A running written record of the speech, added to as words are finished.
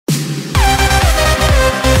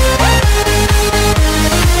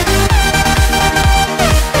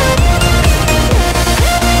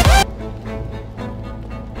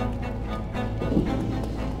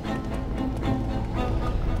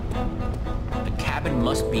cabin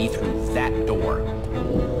must be through that door.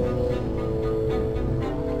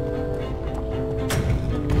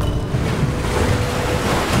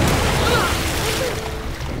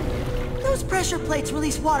 Those pressure plates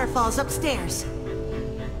release waterfalls upstairs.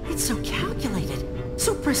 It's so calculated,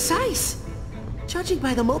 so precise. Judging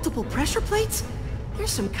by the multiple pressure plates,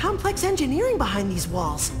 there's some complex engineering behind these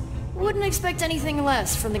walls. Wouldn't expect anything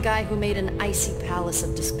less from the guy who made an icy palace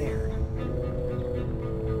of despair.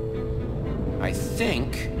 I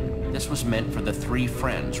think this was meant for the three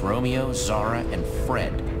friends, Romeo, Xara, and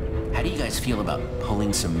Fred. How do you guys feel about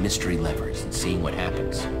pulling some mystery levers and seeing what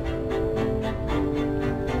happens? Here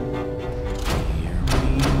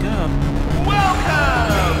we go.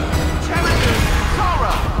 Welcome! Challengers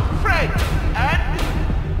Xara, Fred, and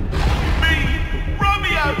me,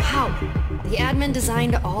 Romeo! How? The admin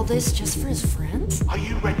designed all this just for his friends? Are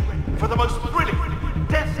you ready for the most brilliant,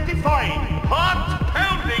 death-defying,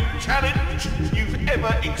 heart-pounding challenge you've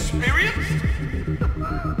ever experienced?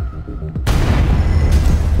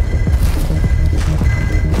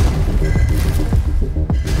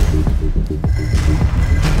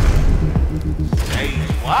 Stage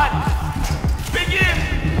 1, begin!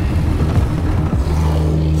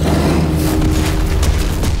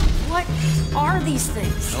 What are these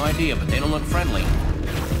things? No idea, but they don't look friendly.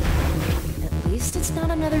 At least it's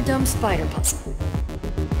not another dumb spider puzzle.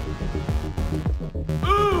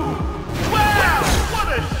 Ooh! Wow! What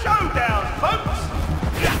a showdown, folks!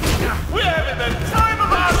 We're having the time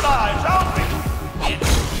of our lives, aren't we?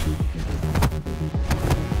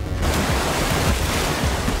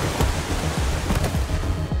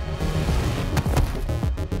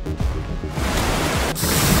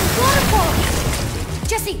 Waterfall!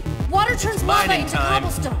 Jesse, water turns lava Mining into time.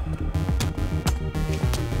 cobblestone.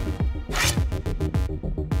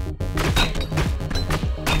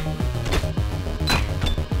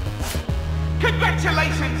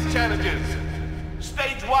 Congratulations, challengers!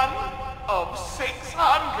 Stage 1 of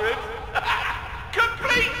 600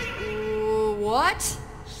 complete! What?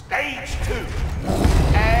 Stage 2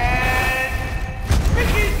 and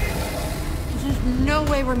begin! There's no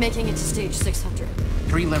way we're making it to stage 600.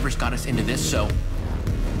 3 levers got us into this, so...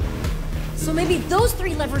 So maybe those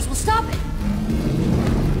 3 levers will stop it.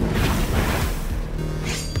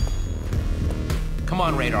 Come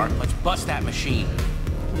on, Radar, let's bust that machine.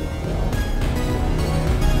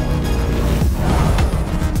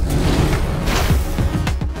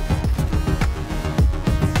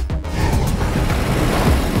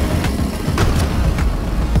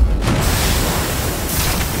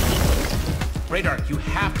 Radar, you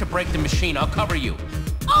have to break the machine. I'll cover you.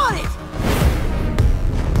 On it!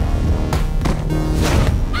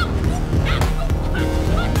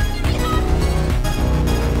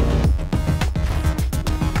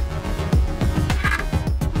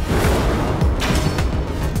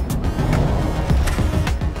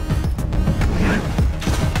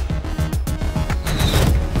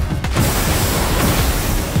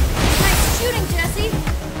 Nice shooting, Jesse!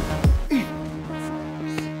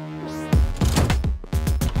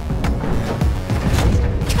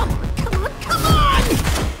 Come on, come on, come on!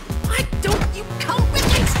 Why don't you come with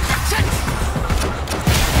instructions?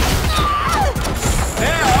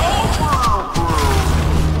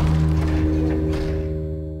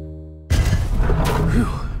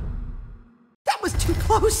 That was too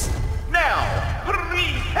close. Now,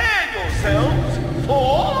 prepare yourselves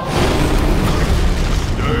for...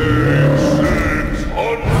 Stage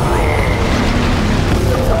 600!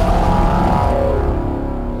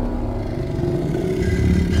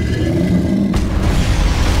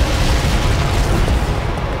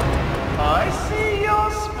 I see your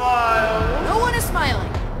smile. No one is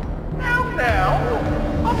smiling. Now,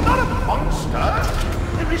 I'm not a monster.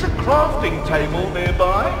 There is a crafting table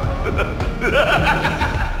nearby.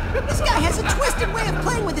 This guy has a twisted way of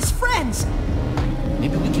playing with his friends.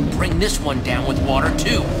 Maybe we can bring this one down with water,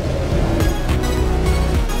 too.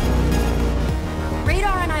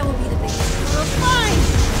 Radar and I will be the big Fine.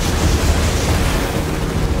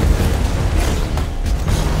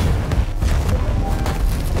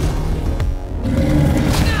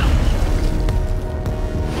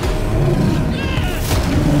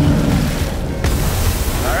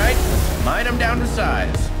 All right, mine them down to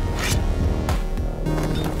size.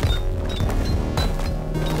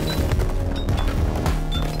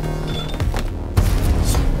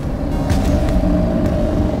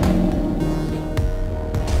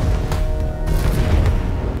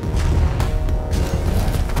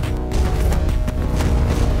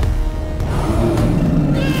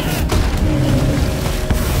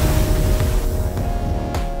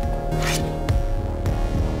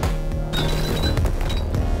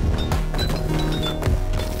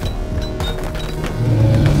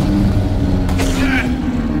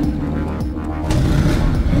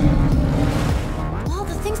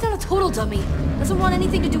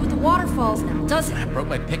 waterfalls now, does it? I broke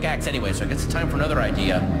my pickaxe anyway, so I guess it's time for another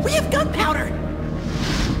idea. We have gunpowder!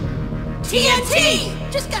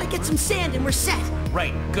 TNT! Just gotta get some sand and we're set.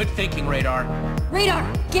 Right, good thinking, Radar. Radar,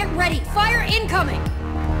 get ready. Fire incoming!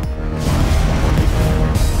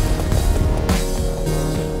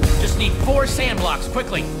 Just need 4 sand blocks,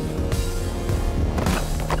 quickly.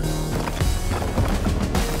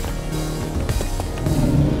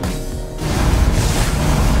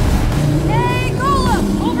 Hey, Gola!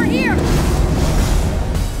 Over here!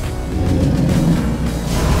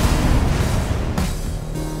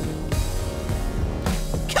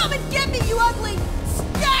 Come and get me, you ugly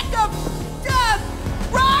stack of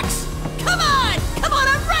rocks! Come on! Come on,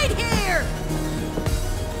 I'm right here!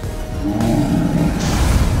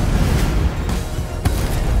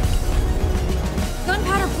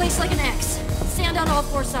 Gunpowder placed like an X. Sand on all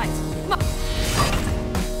 4 sides. Come on.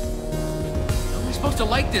 How am I supposed to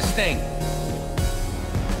light this thing?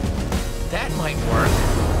 That might work.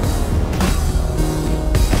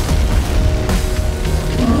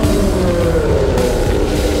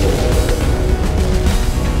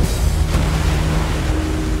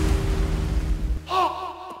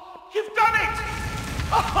 You've done it!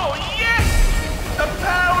 Oh, yes! The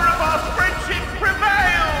power of our friendship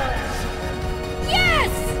prevails!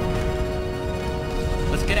 Yes!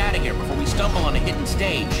 Let's get out of here before we stumble on a hidden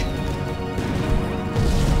stage.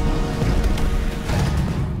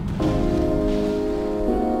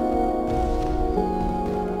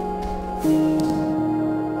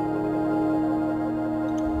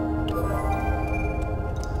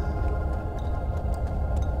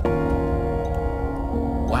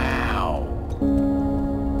 Wow.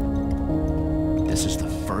 This is the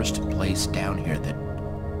first place down here that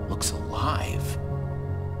looks alive.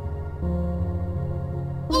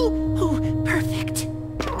 Oh, perfect.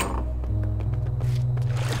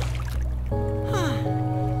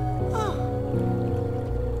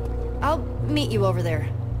 I'll meet you over there.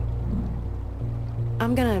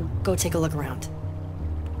 I'm gonna go take a look around.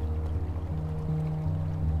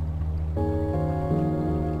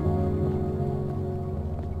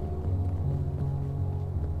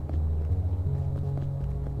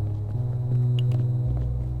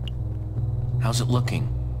 How's it looking?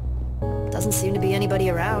 Doesn't seem to be anybody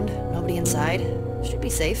around. Nobody inside. Should be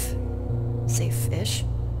safe. Safe-ish.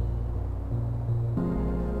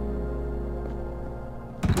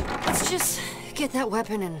 Let's just get that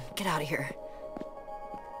weapon and get out of here.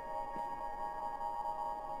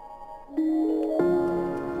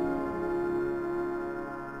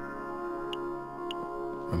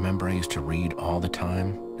 Remember I used to read all the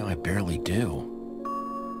time? Now I barely do.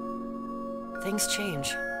 Things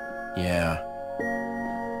change. Yeah.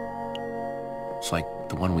 It's like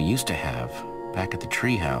the one we used to have, back at the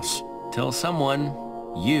treehouse. Till someone,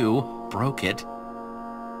 you, broke it.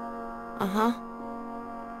 Uh-huh.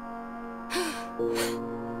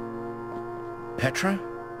 Petra?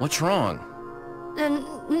 What's wrong?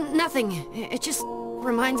 Nothing. It just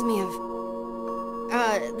reminds me of...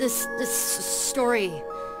 this story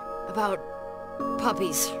about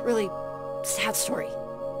puppies. Really sad story.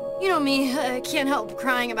 You know me, I can't help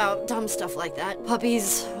crying about dumb stuff like that.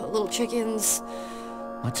 Puppies, little chickens.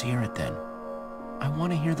 Let's hear it then. I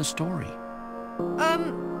want to hear the story.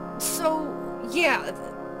 So, yeah,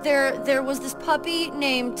 there was this puppy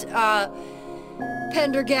named,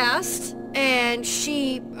 Pendergast, and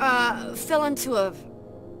she, fell into a...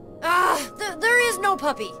 there is no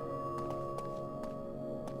puppy!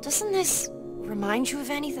 Doesn't this remind you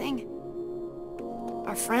of anything?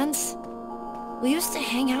 Our friends? We used to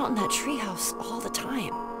hang out in that treehouse all the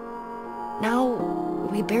time. Now,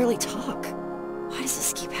 we barely talk. Why does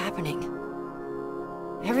this keep happening?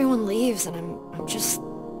 Everyone leaves and I'm just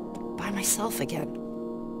by myself again.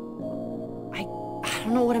 I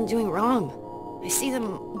don't know what I'm doing wrong. I see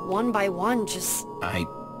them one by one just... I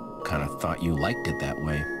kind of thought you liked it that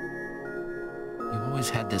way. You've always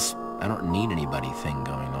had this I don't need anybody thing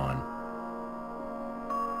going on.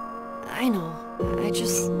 I know. I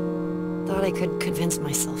just thought I could convince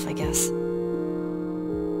myself, I guess.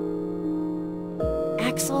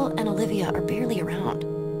 Axel and Olivia are barely around.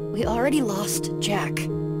 We already lost Jack.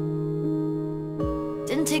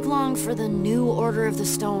 Didn't take long for the new Order of the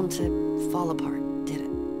Stone to fall apart, did it?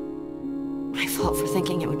 My fault for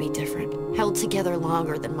thinking it would be different. Held together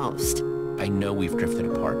longer than most. I know we've drifted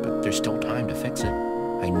apart, but there's still time to fix it.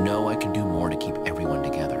 I know I can do more to keep everyone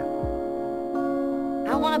together.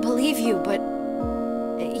 I want to believe you, but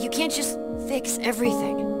you can't just fix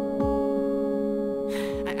everything.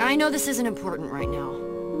 I know this isn't important right now.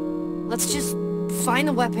 Let's just find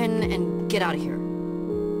the weapon and get out of here.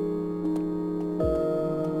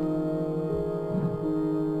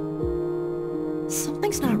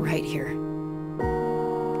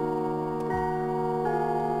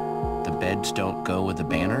 beds don't go with the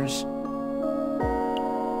banners?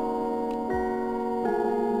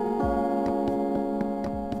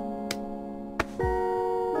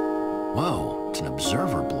 Whoa, it's an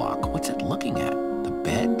observer block. What's it looking at? The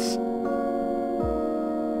beds?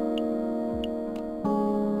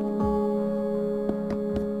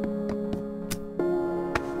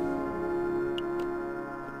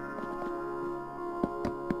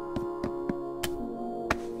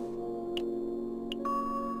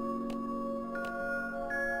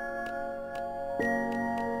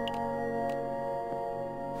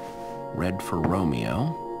 Red for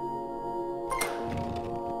Romeo.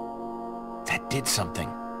 That did something.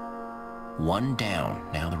 One down.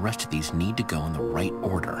 Now the rest of these need to go in the right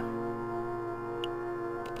order.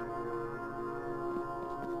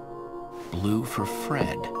 Blue for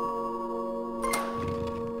Fred.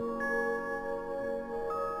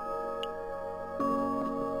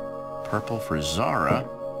 Purple for Xara.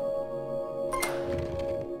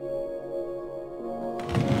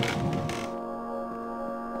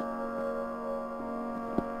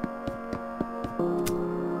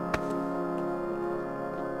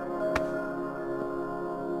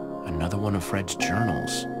 Another one of Fred's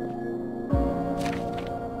journals.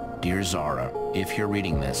 Dear Xara, if you're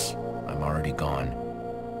reading this, I'm already gone.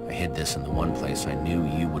 I hid this in the one place I knew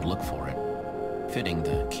you would look for it. Fitting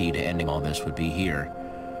the key to ending all this would be here,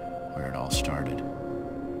 where it all started.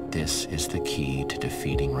 This is the key to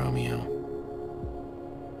defeating Romeo.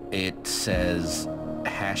 It says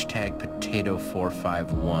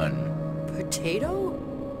 #potato451. Potato?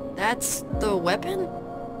 That's the weapon?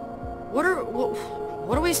 What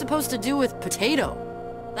are we supposed to do with potato?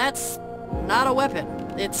 That's not a weapon.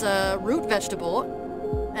 It's a root vegetable,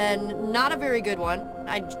 and not a very good one.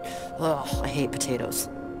 I hate potatoes.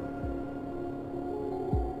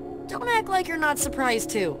 Don't act like you're not surprised,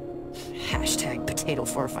 too.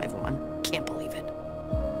 #potato451. Can't believe it.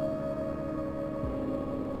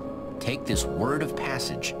 Take this word of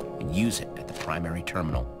passage and use it at the primary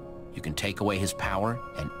terminal. You can take away his power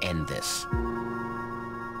and end this.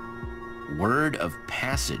 Word of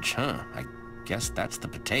passage, huh? I guess that's the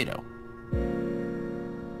potato.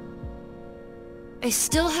 I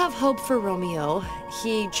still have hope for Romeo.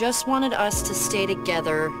 He just wanted us to stay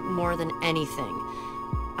together more than anything.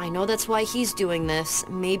 I know that's why he's doing this.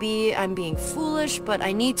 Maybe I'm being foolish, but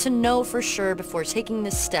I need to know for sure before taking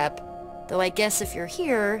this step. Though I guess if you're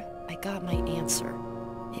here, I got my answer.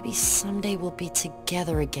 Maybe someday we'll be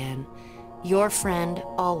together again. Your friend,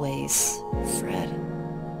 always, Fred.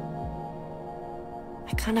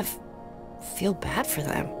 I kind of feel bad for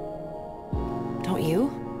them. Don't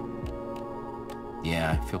you?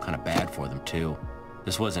 Yeah, I feel kind of bad for them, too.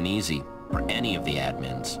 This wasn't easy for any of the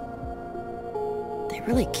admins. They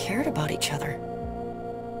really cared about each other.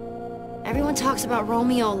 Everyone talks about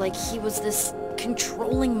Romeo like he was this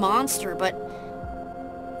controlling monster, but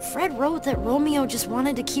Fred wrote that Romeo just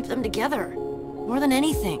wanted to keep them together, more than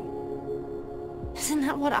anything. Isn't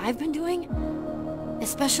that what I've been doing?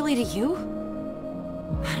 Especially to you?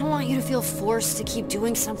 I don't want you to feel forced to keep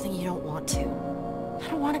doing something you don't want to. I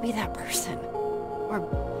don't want to be that person. Or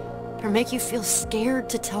make you feel scared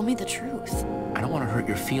to tell me the truth. I don't want to hurt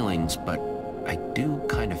your feelings, but I do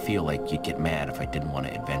kind of feel like you'd get mad if I didn't want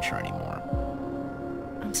to adventure anymore.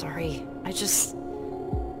 I'm sorry. I just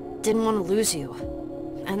didn't want to lose you.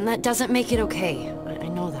 And that doesn't make it okay. I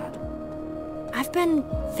know that. I've been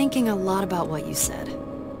thinking a lot about what you said.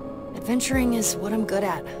 Adventuring is what I'm good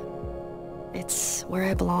at. It's where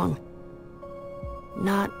I belong.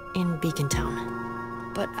 Not in Beacon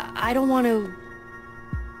Town. But I don't want to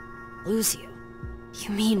lose you. You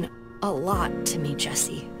mean a lot to me,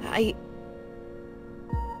 Jesse.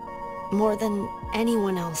 More than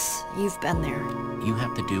anyone else, you've been there. You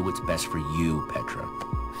have to do what's best for you, Petra.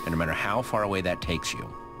 And no matter how far away that takes you,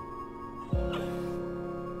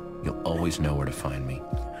 you'll always know where to find me.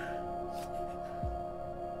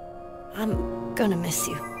 I'm gonna miss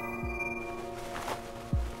you.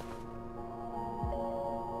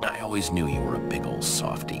 I always knew you were a big old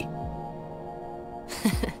softy.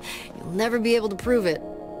 You'll never be able to prove it.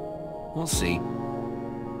 We'll see.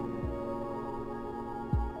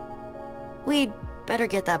 We'd better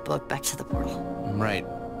get that book back to the portal. Right.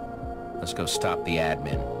 Let's go stop the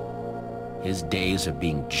admin. His days of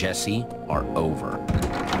being Jesse are over.